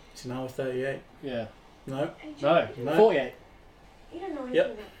half. It's an hour 38. Yeah. No? Hey, John, No. No. 48. you don't know anything Yep.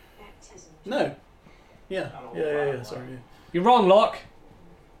 about baptism. No. Yeah. Yeah, sorry. You're wrong, Locke.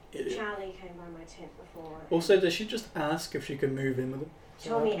 Yeah. Charlie came by my tent before. Also, does she just ask if she can move in with him?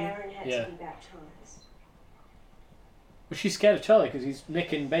 Told me Aaron had Yeah. to be baptized. Was she scared of Charlie because he's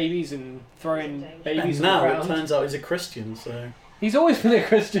nicking babies and throwing babies And on now the it ground? turns out he's a Christian, so... He's always been a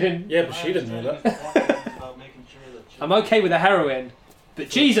Christian. Yeah, but she didn't know that. About making sure that I'm okay with the heroin, but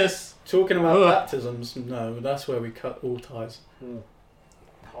Jesus! Talking about Ugh. baptisms, no, that's where we cut all ties.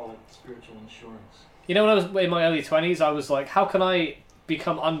 call it spiritual insurance. You know, when I was in my early 20s, I was like, how can I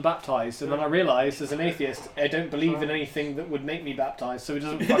become unbaptized? And then I realised, as an atheist, I don't believe in anything that would make me baptized, so it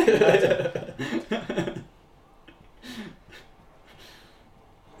doesn't fucking matter.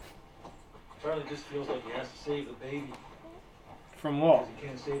 Charlie just feels like he has to save the baby From what? because he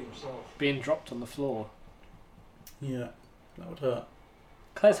can't save himself. Being dropped on the floor. Yeah, that would hurt.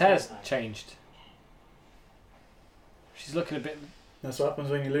 Claire's hair's changed. She's looking a bit... That's what happens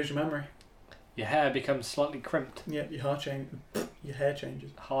when you lose your memory. Your hair becomes slightly crimped. Yeah, your hair changes. Your hair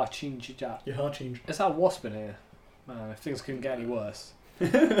changes. Ha, change your jack. Your hair changes. Is that a wasp in here? Man, if things couldn't get any worse. My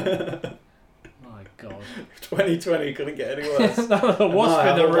God. 2020 couldn't get any worse. A wasp I in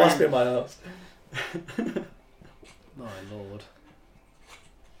have the a wasp room. in my house. My Lord.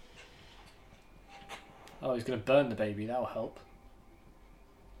 Oh, he's going to burn the baby. That'll help.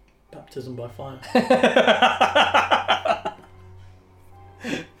 Baptism by fire.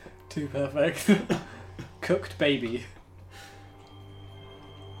 Too perfect. Cooked baby.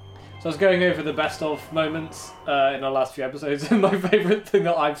 So I was going over the best of moments in our last few episodes, and my favourite thing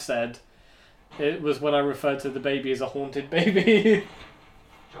that I've said, it was when I referred to the baby as a haunted baby.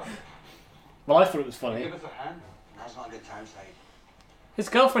 Well, I thought it was funny. Give us a hand. Now's not a good time, Saeed. His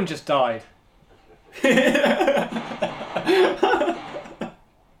girlfriend just died.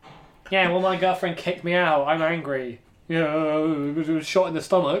 Yeah, well, my girlfriend kicked me out. I'm angry. Yeah, was shot in the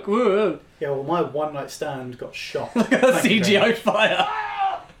stomach. Whoa. Yeah, well, my one night stand got shot. CGI fire.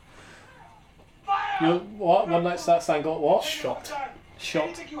 Your what? One night stand got what? Shot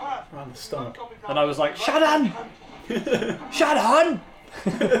Shot. around the stomach. And I was like, Shadan! Shadan!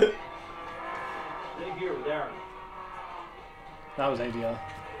 Stay here with Aaron. That was ADR.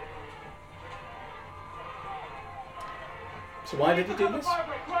 So why did he do this?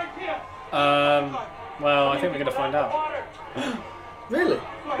 Well, I think we're going to find out. Really?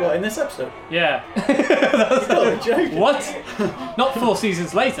 What, in this episode? Yeah. Oh, you're joking. What? Not 4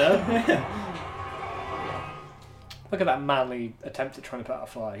 seasons later. Look at that manly attempt at trying to put out a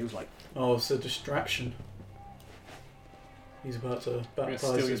fire. He was like, Oh, it's a distraction. He's about to steal baptise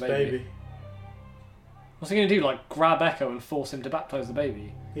your his baby. baby. what's he going to do? Like, grab Echo and force him to baptise the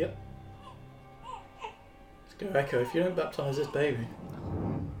baby? Yep. Let's go, Echo. If you don't baptise this baby,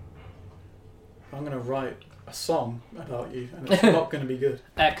 I'm I'm going to write a song about you, and it's not going to be good.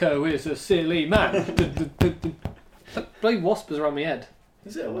 Echo is a silly man. Bloody wasp is around my head.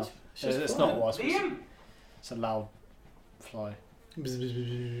 Is it a wasp? It's not a wasp. Liam! It's a loud fly. Bzz, bzz, bzz,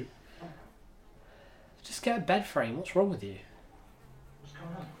 bzz. Just get a bed frame. What's wrong with you? What's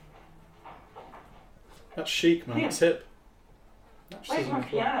going on? That's chic, man. It's hip. That's Where's my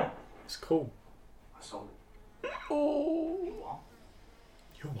piano? It's cool. I sold it. Oh. You what?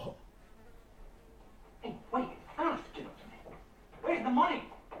 You what? Hey, wait. I don't have to give up to me. Where's the money?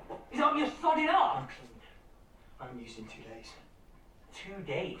 Is that what you're sodding off? I'm clean. I'm using 2 days. 2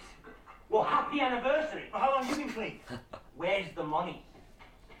 days? Well, happy anniversary. Well, how long have you been clean? Where's the money?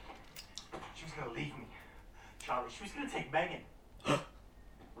 She was going to leave me. Charlie, she was going to take Megan.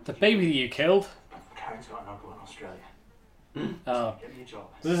 The baby that you killed? Karen's got an uncle in Australia. Oh. Get me a job.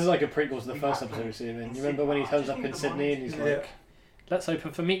 This is like a prequel to the first episode we've seen. You remember when he turns up in Sydney and he's like, let's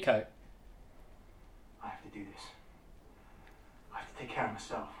open for Meat Coat. I have to do this. I have to take care of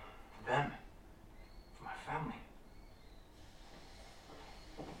myself. For them. For my family.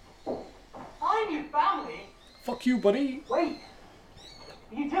 I'm your family? Fuck you, buddy. Wait.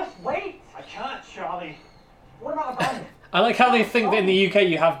 You just wait. I can't, Charlie. What about a band? I like how they think that in the UK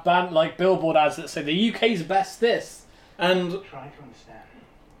you have like billboard ads that say the UK's best this. And Try to understand.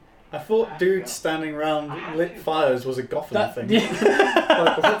 I thought dudes standing around lit fires was a Gotham thing. Yeah.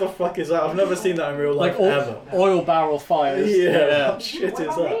 Like, what the fuck is that? I've never seen that in real life Like ever. oil barrel fires. Yeah, what shit What is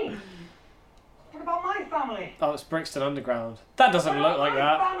about that? me? What about my family? Oh, it's Brixton Underground. That doesn't look like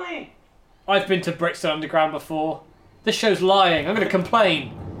that. Family? I've been to Brixton Underground before. This show's lying. I'm going to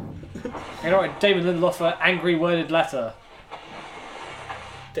complain. I'm going to write Damon Lindelof an angry worded letter.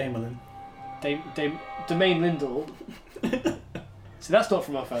 Damelin. Domain Lindell. See, that's not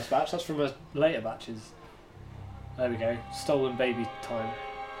from our first batch. That's from our later batches. There we go. Stolen baby time.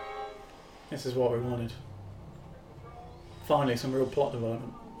 This is what we wanted. Finally, some real plot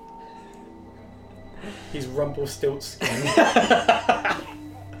development. He's Rumpelstiltskin.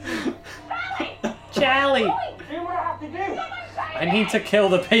 Charlie! Do what I have to do. I need to kill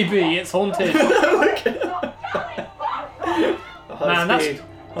the baby. It's haunted. Man,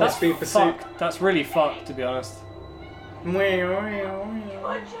 that's speed pursuit. fucked. That's really fucked, to be honest. Come on,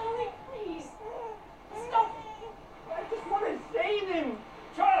 Charlie, please. Stop. I just want to save him.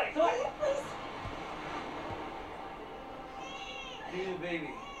 Charlie, please. Leave the baby.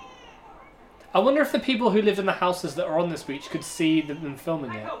 I wonder if the people who lived in the houses that are on this beach could see them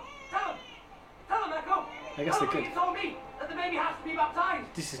filming it. Echo, tell him. Tell him, Echo. I guess they Tell him could. you told me that the baby has to be baptized.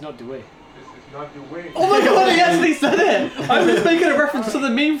 This is not Dewey. This is not the way. Oh my god, he actually said it! I was making a reference to the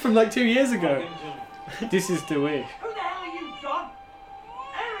meme from like 2 years ago. This is Dewey. Who the hell are you, John?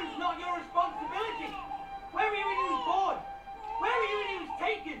 Aaron's not your responsibility. Where were you when he was born? Where were you when he was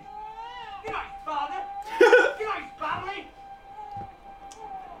taken? You're not his father. You're not his family.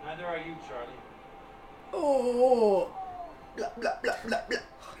 Neither are you, Charlie. Oh. Blah, blah, blah, blah, blah.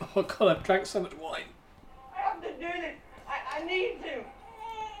 Oh god, I've drank so much wine. I have to do this. I need to.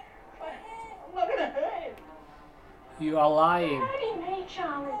 I'm not gonna hurt him. You are lying. Hurting me,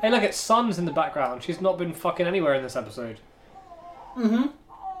 Charlie. Hey, look, it's Sun's in the background. She's not been fucking anywhere in this episode.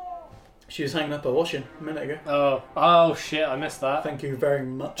 She was hanging up her washing a minute ago. Oh shit, I missed that. Thank you very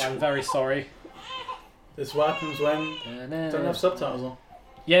much. I'm very sorry. This is what happens when don't have subtitles on.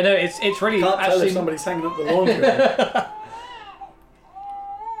 Yeah, no, it's really Can't tell actually. if somebody's hanging up the laundry.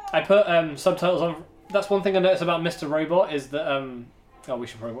 I put subtitles on. That's one thing I noticed about Mr. Robot is that oh, we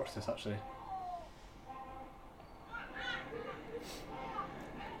should probably watch this actually.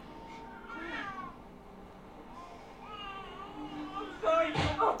 Sorry.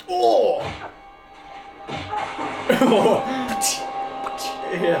 Oh!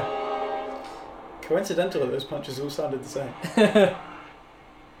 Yeah. Coincidental that those punches all sounded the same.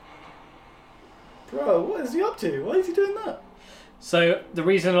 Bro, what is he up to? Why is he doing that? So the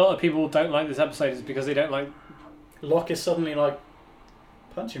reason a lot of people don't like this episode is because they don't like. Locke is suddenly like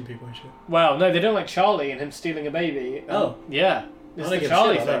punching people and shit. Well, no, they don't like Charlie and him stealing a baby. Oh. Yeah. It's I don't the give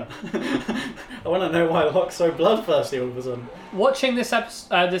Charlie a shit thing. about that. I want to know why Locke's so bloodthirsty all of a sudden. Watching this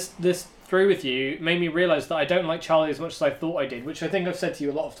episode, this through with you made me realise that I don't like Charlie as much as I thought I did, which I think I've said to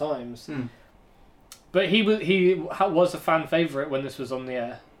you a lot of times. But he was a fan favourite when this was on the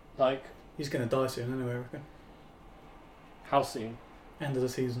air. Like, he's gonna die soon anyway, I reckon. How soon? End of the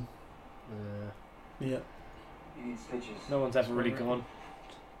season. Yeah. You need stitches. No one's ever really gone.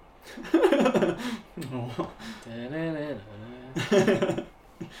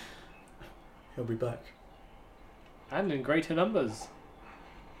 He'll be back. And in greater numbers.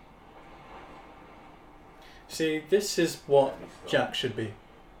 See, this is what Jack should be.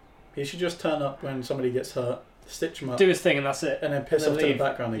 He should just turn up when somebody gets hurt, stitch him up, Do his thing and that's it. and then piss And off then to the leave.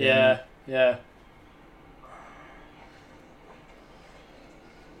 background again. Yeah.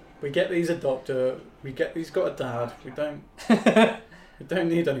 We get he's a doctor. He's got a dad. We don't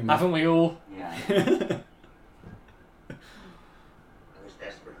need any more. Haven't we all? Yeah. I was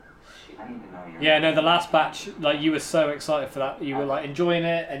desperate. I need to know your Yeah, no, the last batch, like, you were so excited for that. You were, like, enjoying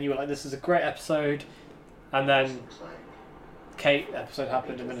it, and you were like, this is a great episode. And then Kate episode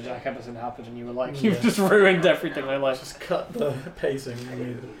happened, and then the Jack episode happened, and you were like, you've just ruined everything I like. Just cut the pacing.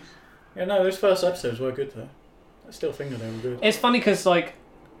 Yeah, no, those first episodes were good though. I still think they were good. It's funny because, like,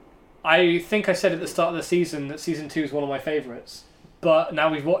 I think I said at the start of the season that season 2 is one of my favourites. But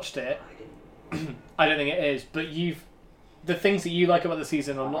now we've watched it, I don't think it is. But the things that you like about the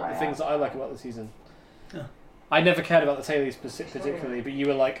season are not the things that I like about the season. Yeah. I never cared about the Tailies particularly, but you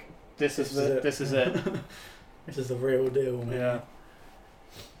were like, this is it. This is the real deal, man. Yeah.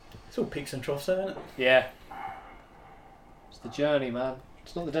 It's all peaks and troughs, isn't it? Yeah. It's the journey, man.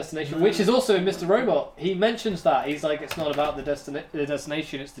 It's not the destination, which is also in Mr. Robot. He mentions that. He's like, it's not about the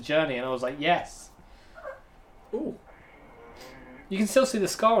destination, it's the journey. And I was like, yes. Ooh. You can still see the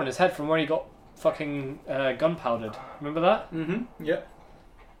scar on his head from where he got fucking gunpowdered. Remember that? Mm-hmm. Yep.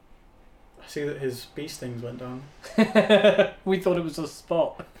 I see that his bee stings went down. We thought it was a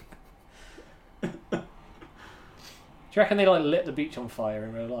spot. Do you reckon they like lit the beach on fire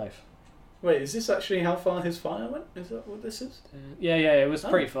in real life? Wait, is this actually how far his fire went? Is that what this is? Yeah, it was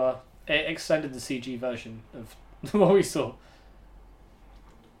pretty far. It extended the CG version of what we saw.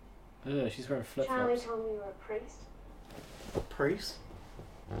 Ugh, she's wearing Charlie flip-flops. told me you were a priest. A priest?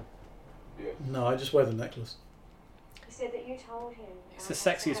 Yes. No, I just wear the necklace. He said that you told him. He's the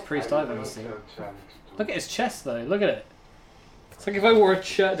sexiest priest I've ever seen. Tell Charlie to Look at his chest though, look at it. It's like if I wore a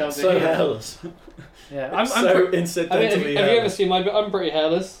shirt down to So here. hairless. Yeah, I'm so pretty, incidentally have you ever seen my... I'm pretty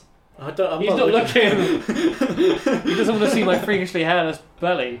hairless. I'm He's not looking. He doesn't want to see my freakishly hairless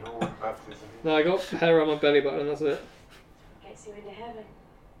belly. know what baptism is. No, I got hair on my belly button, that's it. Gets you into heaven.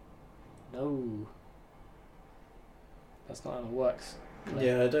 No. That's not how it works.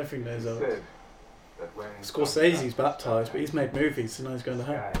 Yeah, I don't think there's a... Said that when Scorsese's baptised, but he's made movies, so now he's going to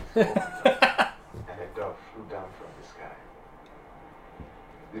hell. and a dove flew down from the sky.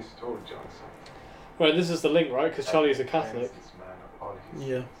 This told John something. Well, this is the link, right? Because Charlie is a Catholic. This man of all his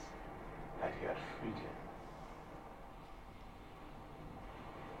Yeah. sins, that he had freed him.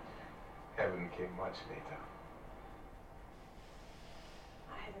 Heaven came much later.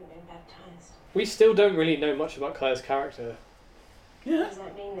 I haven't been baptized. We still don't really know much about Claire's character. Yeah. Does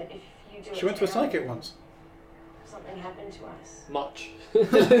that mean that if you do She went to a Aaron, psychic once. something happened to us, Much.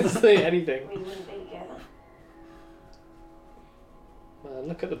 Didn't say anything. we wouldn't be together? Man,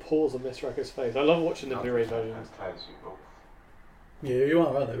 look at the pores on Miss Wrecker's face. I love watching the Blu-ray versions. Ties you both. Yeah, you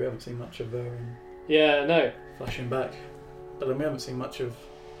are right though. We haven't seen much of her Yeah, no. flashing back. But then we haven't seen much of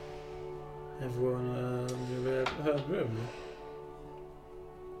everyone...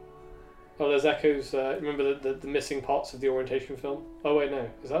 Oh, there's echoes. Remember the missing parts of the orientation film? Oh, wait, no.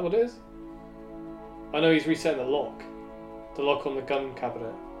 Is that what it is? I know he's resetting the lock. The lock on the gun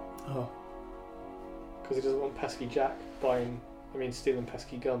cabinet. Oh. Because he doesn't want pesky Jack stealing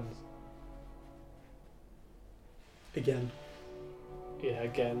pesky guns. Again. Yeah,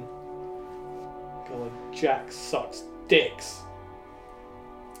 again. God, Jack sucks dicks.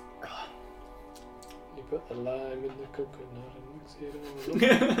 You put the lime in the coconut and mix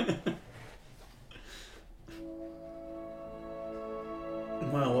it all.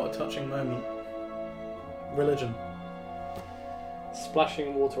 Wow, what a touching moment. Religion.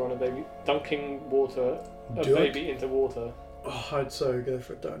 Splashing water on a baby, dunking water, a Dunk? baby into water. Oh, I'd so go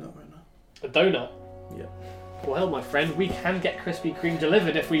for a donut right now. A donut? Yeah. Well, my friend, we can get Krispy Kreme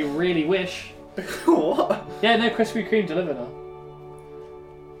delivered if we really wish. What? Yeah, no, Krispy Kreme deliver now.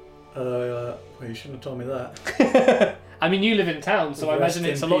 Well, you shouldn't have told me that. I mean, you live in town, so I Rest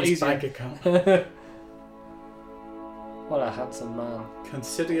imagine it's a in lot peace, easier. bank account. What a handsome man.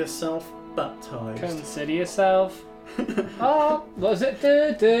 Consider yourself baptised. Consider yourself. Oh, what is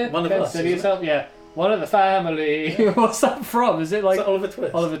it? One of us, Consider isn't yourself. Yeah, one of the family. What's that from? Is it like Is that Oliver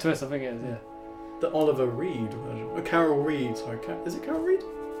Twist? Oliver Twist? I think it is. Yeah. The Oliver Reed version. Carol Reed, sorry. Is it Carol Reed?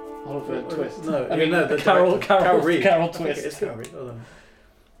 Oliver Twist. No, I mean, no, the Carol Reed. Carol I think it Twist. is Carol Reed. I don't know.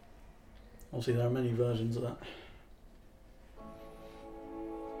 Obviously, there are many versions of that.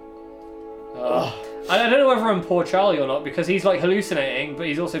 I don't know whether I'm poor Charlie or not because he's like hallucinating, but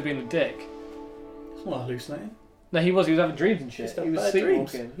he's also being a dick. It's not hallucinating. No, he was having dreams and shit. He's got He was bad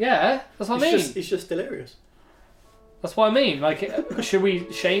sleepwalking. dreams. Yeah, that's what I mean. He's just delirious. That's what I mean. Like, should we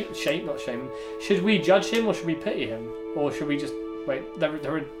not shame him? Should we judge him or should we pity him? Or should we just wait? There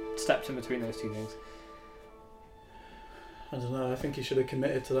are stepped in between those two things. I don't know. I think he should have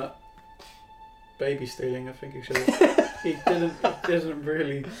committed to that baby stealing. I think he should have. He didn't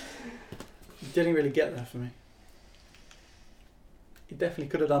really get there for me. He definitely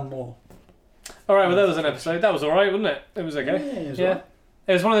could have done more. All right, well, that was an episode. That was all right, wasn't it? It was okay. Yeah, it was yeah. alright.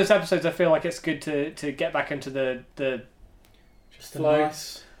 It was one of those episodes. I feel like it's good to get back into the Just flow. a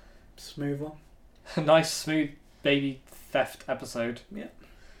nice, smooth one. nice, smooth baby theft episode. Yeah.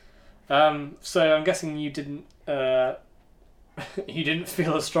 So I'm guessing you didn't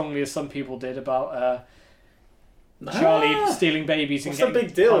feel as strongly as some people did about Charlie stealing babies and What's the getting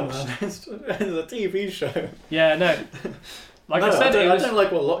big deal, punched. man? It's a TV show. Yeah, no. Like no, I said, I don't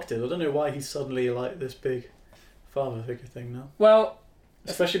like what Locke did. I don't know why he's suddenly like this big father figure thing now. Well,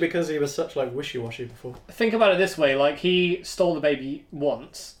 especially because he was such like wishy-washy before. think about it this way: like he stole the baby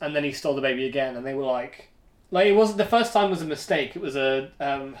once, and then he stole the baby again, and they were like it wasn't the first time was a mistake. It was a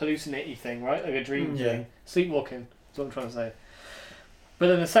hallucinating thing, right? Like a dream thing, sleepwalking. That's what I'm trying to say. But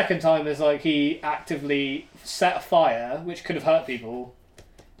then the second time is like he actively set a fire, which could have hurt people,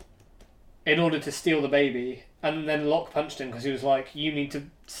 in order to steal the baby. And then Locke punched him because he was like, you need to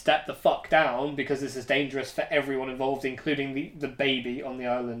step the fuck down because this is dangerous for everyone involved, including the baby on the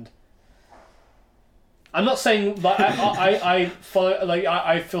island. I'm not saying like I follow like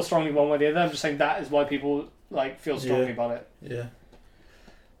I feel strongly one way or the other. I'm just saying that is why people like feel strongly about it. Yeah.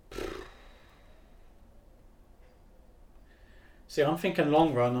 See, I'm thinking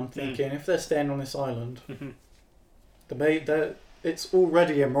long run. I'm thinking if they're staying on this island, it's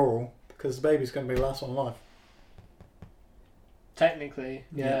already immoral because the baby's going to be the last one alive. Technically,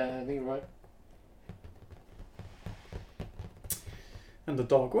 yeah, I think you're right. And the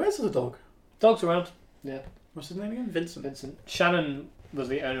dog. Where's the dog? Dog's around. Yeah. What's his name again? Vincent. Vincent. Shannon was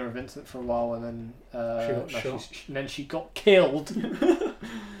the owner of Vincent for a while, and then she got shot. And then she got killed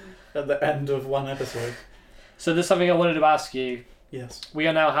At the end of one episode. So there's something I wanted to ask you. Yes. We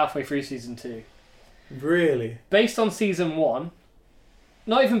are now halfway through season 2. Really? Based on season 1,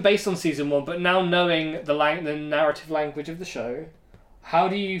 not even based on season 1, but now knowing the narrative language of the show, how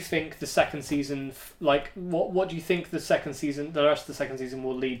do you think the second season, what do you think the rest of the second season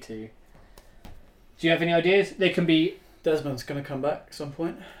will lead to? Do you have any ideas? They can be... Desmond's going to come back at some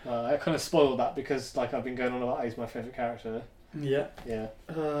point. I kind of spoiled that because I've been going on about he's my favourite character. Yeah. Yeah.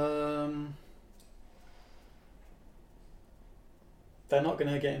 They're not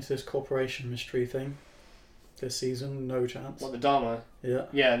going to get into this corporation mystery thing this season. No chance. What, the Dharma? Yeah.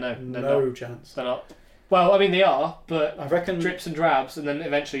 Yeah, no. No chance. They're not. Well, I mean, they are, but I reckon drips and drabs, and then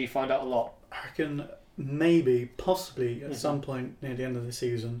eventually you find out a lot. I reckon maybe, possibly, at some point near the end of the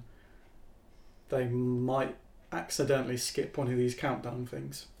season, they might accidentally skip one of these countdown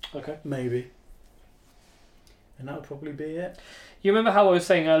things. Okay. Maybe. And that would probably be it. You remember how I was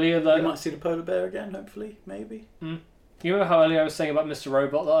saying earlier that... You might see the polar bear again, hopefully, maybe. You remember how earlier I was saying about Mr.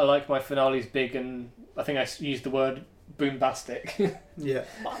 Robot that I like my finales big and I think I used the word boombastic? Yeah.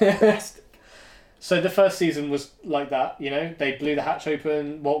 Boombastic. So the first season was like that, you know? They blew the hatch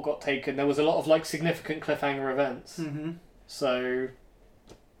open, Walt got taken, there was a lot of significant cliffhanger events. Mm-hmm. So,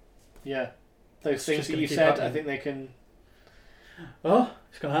 yeah. Those It's things just that gonna you keep said, happening. I think they can... Oh,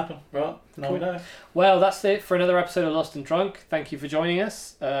 it's going to happen. Right, now we know. Well, that's it for another episode of Lost and Drunk. Thank you for joining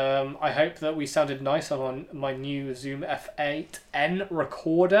us. I hope that we sounded nice on my new Zoom F8N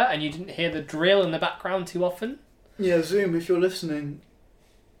recorder and you didn't hear the drill in the background too often. Yeah, Zoom, if you're listening,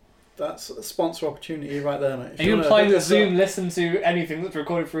 that's a sponsor opportunity right there, mate. Are you implying that Zoom listen to anything that's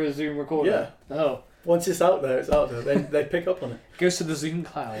recorded through a Zoom recorder? Yeah. Oh. Once it's out there, it's out there. They pick up on it. Goes to the Zoom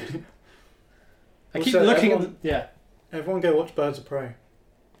cloud. I Also, keep looking everyone- at... Yeah. Everyone go watch Birds of Prey.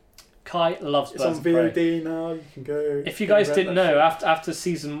 Kai loves It's Birds on of Prey. VOD now. You can go. If you go guys rent didn't that know, shit. after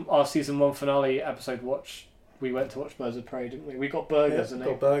our season 1 finale episode watch, we went to watch Birds of Prey, didn't we? We got burgers and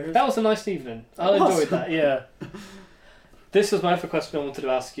got burgers. that was a nice evening. I enjoyed that. Yeah. This was my other question I wanted to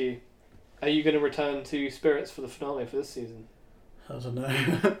ask you. Are you going to return to Spirits for the finale for this season? I don't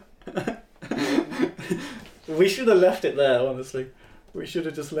know. We should have left it there. Honestly, we should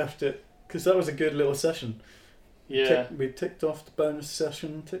have just left it because that was a good little session. Yeah. We ticked off the bonus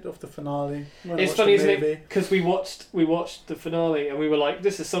session, ticked off the finale. It's funny, isn't it? Because we watched the finale and we were like,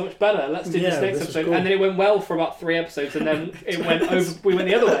 "This is so much better. Let's do this next episode." Cool. And then it went well for about 3 episodes, and then it went over. We went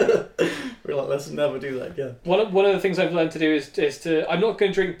the other way. We're like, let's never do that again. One of the things I've learned to do is to I'm not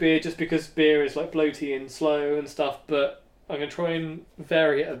going to drink beer just because beer is like bloaty and slow and stuff, but I'm going to try and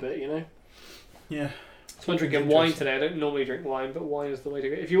vary it a bit, you know. Yeah. So I'm drinking wine today. I don't normally drink wine, but wine is the way to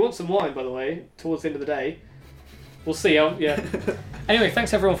go. If you want some wine, by the way, towards the end of the day. We'll see. Yeah. Anyway,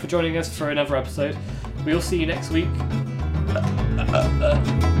 thanks everyone for joining us for another episode. We'll see you next week.